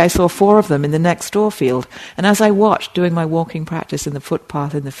one day I saw 4 of them in the next door field. And as I watched, doing my walking practice in the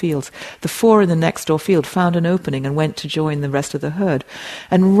footpath in the fields, the 4 in the next door field found an opening and went to join the rest of the herd.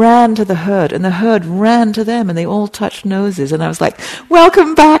 And ran to the herd, and the herd ran to them, and they all touched noses. And I was like,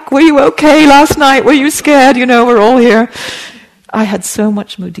 welcome back, were you okay last night? Were you scared? We're all here. I had so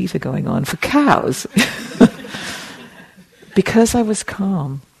much mudita going on for cows. Because I was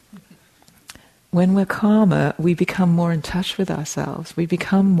calm. When we're calmer, we become more in touch with ourselves. We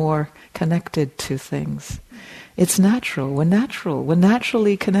become more connected to things. It's natural. We're natural. We're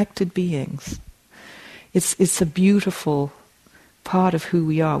naturally connected beings. It's a beautiful part of who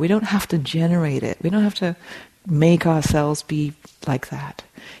we are. We don't have to generate it. We don't have to make ourselves be like that.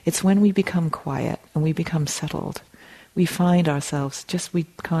 It's when we become quiet and we become settled. We find ourselves, we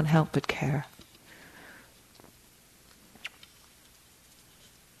can't help but care.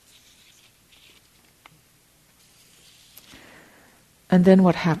 And then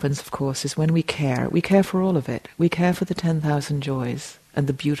what happens, of course, is when we care for all of it. We care for the 10,000 joys and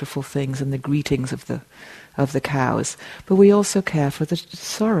the beautiful things and the greetings of the cows. But we also care for the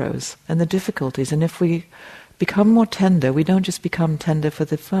sorrows and the difficulties. And if we become more tender, we don't just become tender for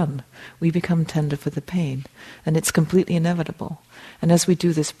the fun, we become tender for the pain. And it's completely inevitable. And as we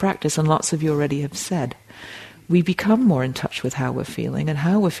do this practice, and lots of you already have said, we become more in touch with how we're feeling, and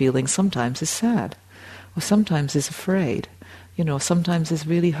how we're feeling sometimes is sad, or sometimes is afraid, sometimes is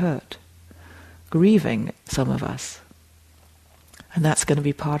really hurt, grieving, some of us. And that's going to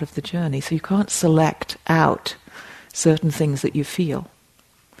be part of the journey. So you can't select out certain things that you feel.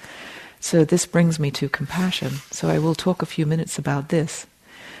 So this brings me to compassion. So I will talk a few minutes about this.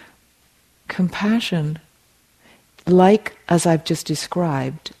 Compassion, like as I've just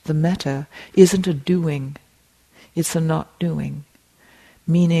described, the metta isn't a doing, it's a not doing.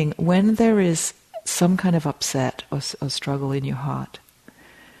 Meaning when there is some kind of upset or struggle in your heart,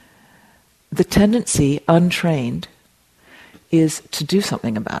 the tendency, untrained, is to do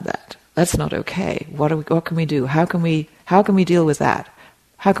something about that. That's not okay. What can we do? How can we deal with that?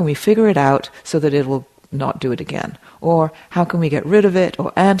 How can we figure it out so that it will not do it again? Or how can we get rid of it,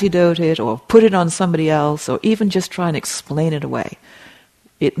 or antidote it, or put it on somebody else, or even just try and explain it away?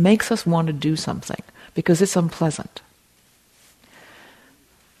 It makes us want to do something because it's unpleasant.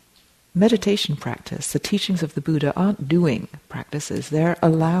 Meditation practice, the teachings of the Buddha aren't doing practices, they're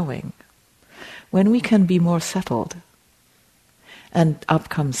allowing. When we can be more settled, and up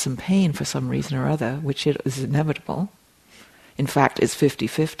comes some pain for some reason or other, which is inevitable. In fact, it's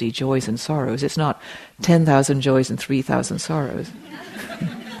 50-50 joys and sorrows. It's not 10,000 joys and 3,000 sorrows.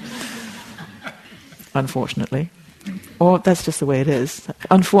 Unfortunately. Or that's just the way it is.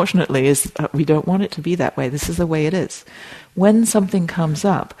 Unfortunately, we don't want it to be that way. This is the way it is. When something comes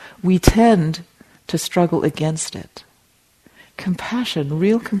up, we tend to struggle against it. Compassion,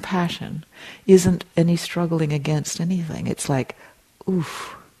 real compassion, isn't any struggling against anything. It's like,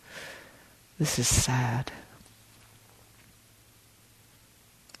 oof, this is sad.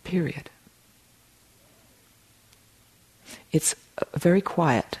 Period. It's very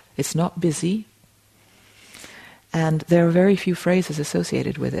quiet. It's not busy. And there are very few phrases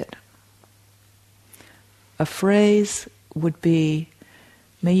associated with it. A phrase would be,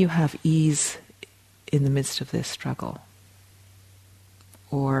 may you have ease in the midst of this struggle.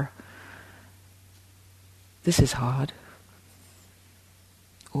 or this is hard,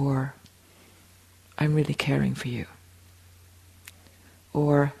 or I'm really caring for you,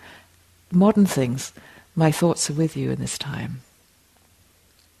 or modern things, my thoughts are with you in this time,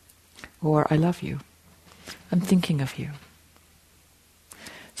 or I love you, I'm thinking of you.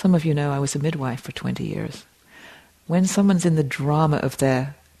 Some of you know I was a midwife for 20 years. When someone's in the drama of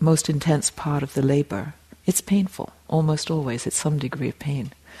their most intense part of the labor, it's painful. Almost always it's some degree of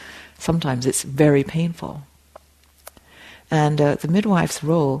pain. Sometimes it's very painful. And the midwife's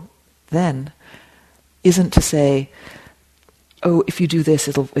role then isn't to say, oh, if you do this,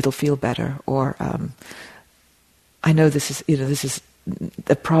 it'll feel better, or I know this is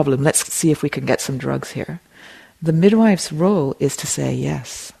a problem. Let's see if we can get some drugs here. The midwife's role is to say,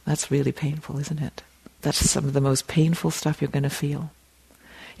 yes, that's really painful, isn't it? That's some of the most painful stuff you're going to feel.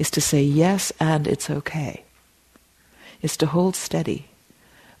 Is to say yes, and it's okay. Is to hold steady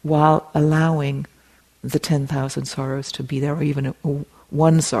while allowing the 10,000 sorrows to be there, or even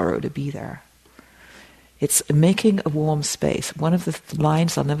one sorrow to be there. It's making a warm space. One of the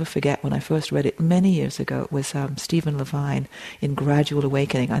lines I'll never forget when I first read it many years ago was Stephen Levine in Gradual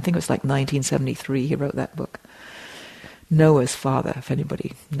Awakening. I think it was like 1973 he wrote that book. Noah's father, if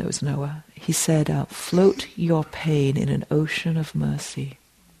anybody knows Noah, he said, float your pain in an ocean of mercy.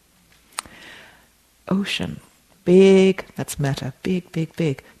 Ocean, big, that's metta, big, big,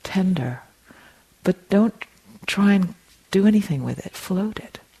 big, tender. But don't try and do anything with it, float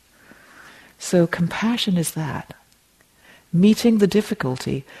it. So compassion is that. Meeting the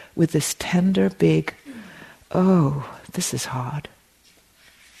difficulty with this tender, big, oh, this is hard.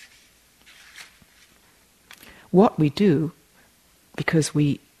 What we do, because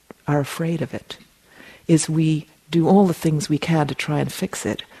we are afraid of it, is we do all the things we can to try and fix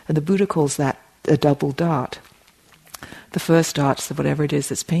it. And the Buddha calls that a double dart. The first dart is whatever it is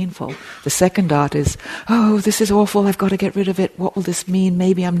that's painful. The second dart is, oh, this is awful, I've got to get rid of it. What will this mean?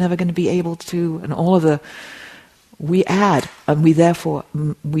 Maybe I'm never going to be able to. And all of the, we add, and we therefore,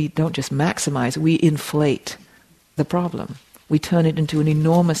 we don't just maximize, we inflate the problem. We turn it into an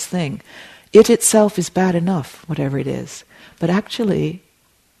enormous thing. It itself is bad enough, whatever it is. But actually,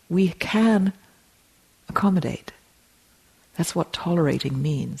 we can accommodate. That's what tolerating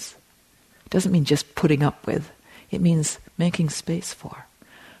means. It doesn't mean just putting up with. It means making space for.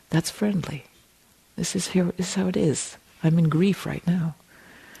 That's friendly. This is how it is. I'm in grief right now.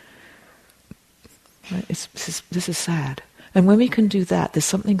 This is sad. And when we can do that, there's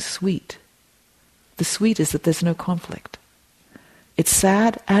something sweet. The sweet is that there's no conflict. It's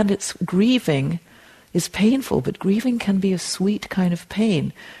sad and it's grieving is painful, but grieving can be a sweet kind of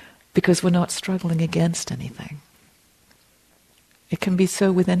pain because we're not struggling against anything. It can be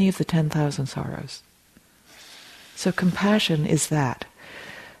so with any of the 10,000 sorrows. So compassion is that.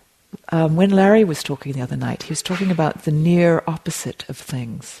 When Larry was talking the other night, he was talking about the near opposite of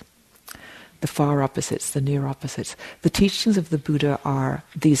things. The far opposites, the near opposites. The teachings of the Buddha are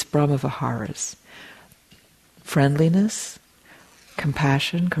these Brahmaviharas. Friendliness,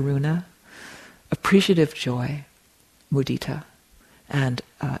 compassion, karuna, appreciative joy, mudita, and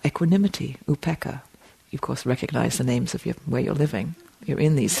equanimity, upekkha. You, of course, recognize the names of where you're living. You're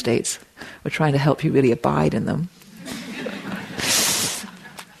in these states. We're trying to help you really abide in them.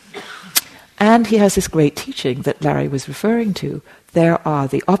 And he has this great teaching that Larry was referring to. There are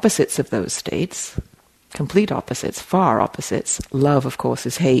the opposites of those states, complete opposites, far opposites. Love, of course,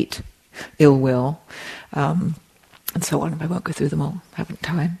 is hate, ill will, and so on. I won't go through them all, I haven't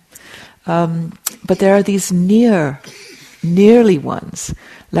time. But there are these nearly ones.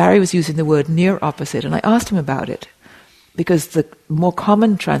 Larry was using the word near opposite, and I asked him about it, because the more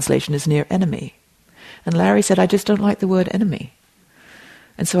common translation is near enemy. And Larry said, I just don't like the word enemy.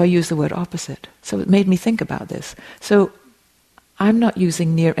 And so I used the word opposite. So it made me think about this. So I'm not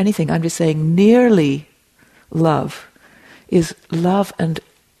using near anything, I'm just saying nearly love is love and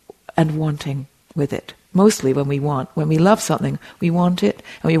wanting with it. Mostly when we love something, we want it,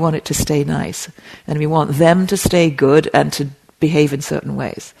 and we want it to stay nice. And we want them to stay good and to behave in certain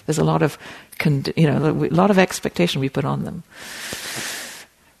ways. There's a lot of, a lot of expectation we put on them.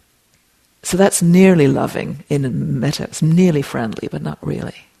 So that's nearly loving in metta. It's nearly friendly, but not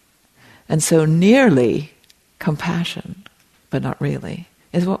really. And so nearly compassion, but not really,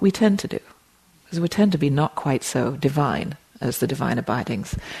 is what we tend to do. Because we tend to be not quite so divine as the divine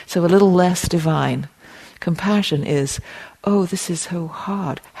abidings. So a little less divine. Compassion is, oh, this is so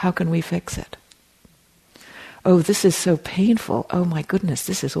hard. How can we fix it? Oh, this is so painful. Oh my goodness,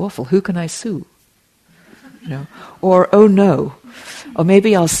 this is awful. Who can I sue? Or, oh no. Or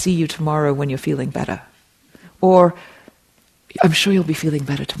maybe I'll see you tomorrow when you're feeling better. Or, I'm sure you'll be feeling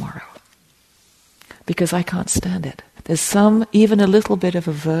better tomorrow. Because I can't stand it. There's even a little bit of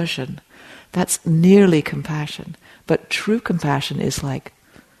aversion. That's nearly compassion. But true compassion is like,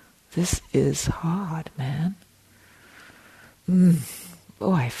 this is hard, man.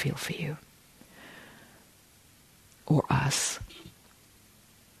 Oh, I feel for you. Or us.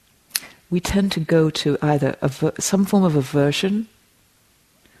 We tend to go to either some form of aversion.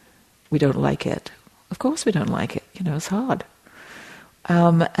 We don't like it. Of course we don't like it. It's hard.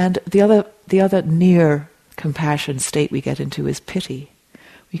 And the other near compassion state we get into is pity.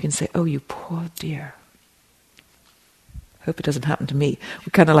 We can say, oh, you poor dear. Hope it doesn't happen to me.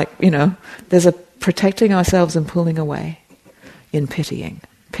 We kind of like, there's a protecting ourselves and pulling away in pitying.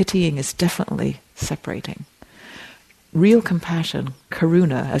 Pitying is definitely separating. Real compassion,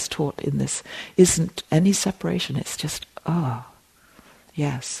 karuna, as taught in this, isn't any separation. It's just,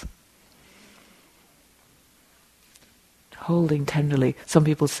 yes. Holding tenderly. Some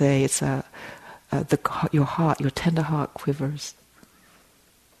people say it's your heart, your tender heart quivers.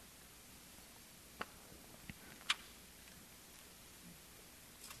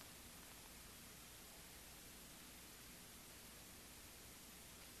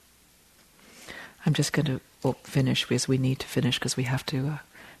 I'm just going to finish because we need to finish because we have to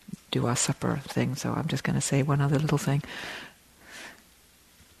do our supper thing. So I'm just going to say one other little thing.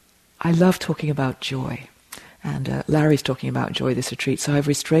 I love talking about joy. And Larry's talking about joy this retreat, so I've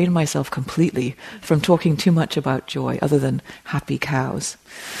restrained myself completely from talking too much about joy, other than happy cows.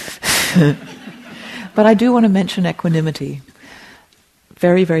 But I do want to mention equanimity,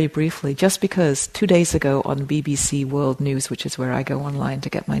 very, very briefly, just because 2 days ago on BBC World News, which is where I go online to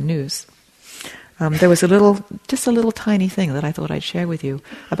get my news, there was just a little tiny thing that I thought I'd share with you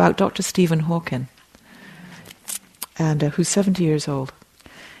about Dr. Stephen Hawking, and who's 70 years old.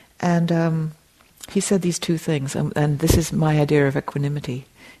 And he said these two things, and this is my idea of equanimity.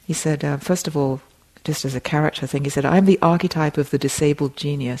 He said, first of all, just as a character thing, he said, I'm the archetype of the disabled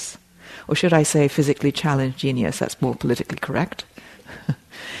genius. Or should I say physically challenged genius? That's more politically correct.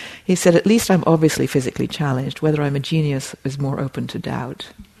 He said, at least I'm obviously physically challenged. Whether I'm a genius is more open to doubt.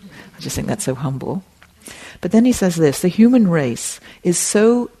 I just think that's so humble. But then he says this, the human race is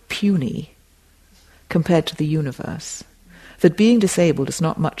so puny compared to the universe that being disabled is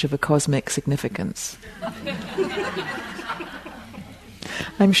not much of a cosmic significance.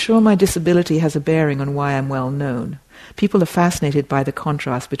 I'm sure my disability has a bearing on why I'm well known. People are fascinated by the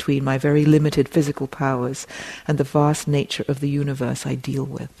contrast between my very limited physical powers and the vast nature of the universe I deal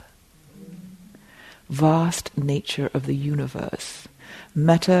with. Vast nature of the universe.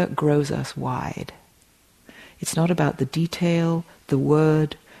 Metta grows us wide. It's not about the detail, the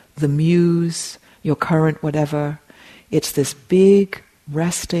word, the muse, your current whatever. It's this big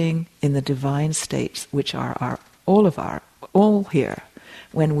resting in the divine states, which are all here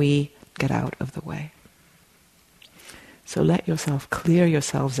when we get out of the way. So let yourself clear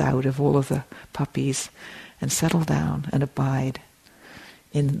yourselves out of all of the puppies and settle down and abide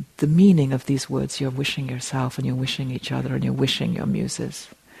in the meaning of these words you're wishing yourself and you're wishing each other and you're wishing your muses,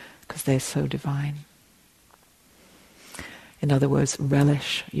 because they're so divine. In other words,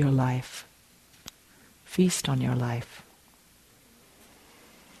 relish your life. Feast on your life.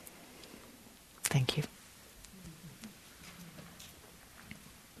 Thank you.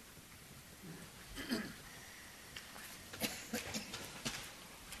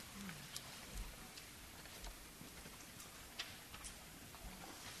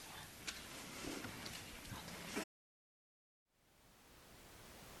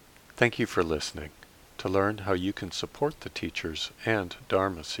 Thank you for listening. To learn how you can support the teachers and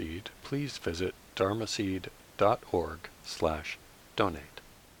Dharma Seed, please visit dharmaseed.org/donate.